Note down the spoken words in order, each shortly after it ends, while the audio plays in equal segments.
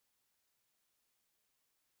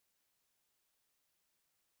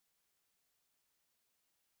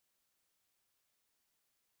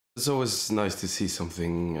It's always nice to see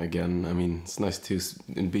something again. I mean, it's nice to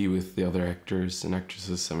be with the other actors and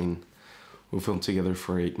actresses. I mean, we filmed together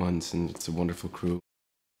for 8 months and it's a wonderful crew.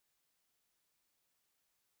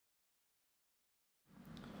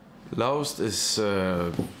 Laust is,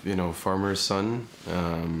 you know, farmer's son.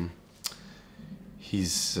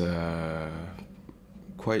 He's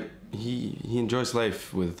he enjoys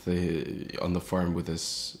life with on the farm with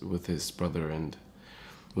his brother and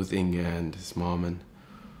with Inge and his mom,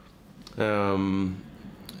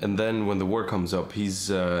 and then when the war comes up, he's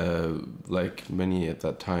like many at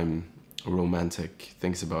that time, romantic,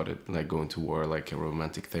 thinks about it like going to war like a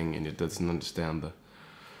romantic thing, and he doesn't understand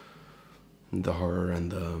the horror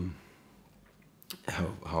and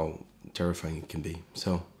how terrifying it can be.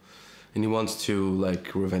 So, and he wants to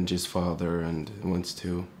like revenge his father and wants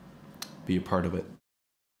to be a part of it.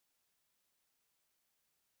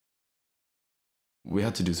 We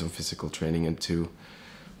had to do some physical training and to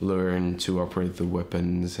learn to operate the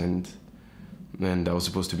weapons, and I was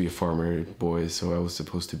supposed to be a farmer boy, so I was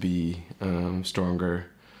supposed to be stronger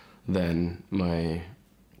than my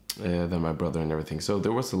brother and everything. So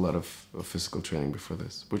there was a lot of physical training before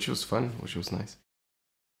this, which was fun, which was nice.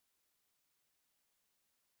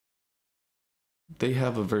 They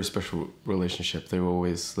have a very special relationship. They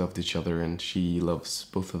always loved each other, and she loves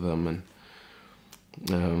both of them, and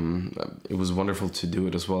it was wonderful to do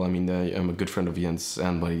it as well. I mean, I'm a good friend of Jens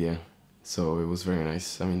and Maria, so it was very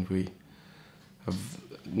nice. I mean, we have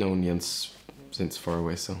known Jens since far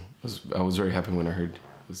away, so I was very happy when I heard it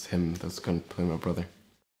was him that was going to play my brother.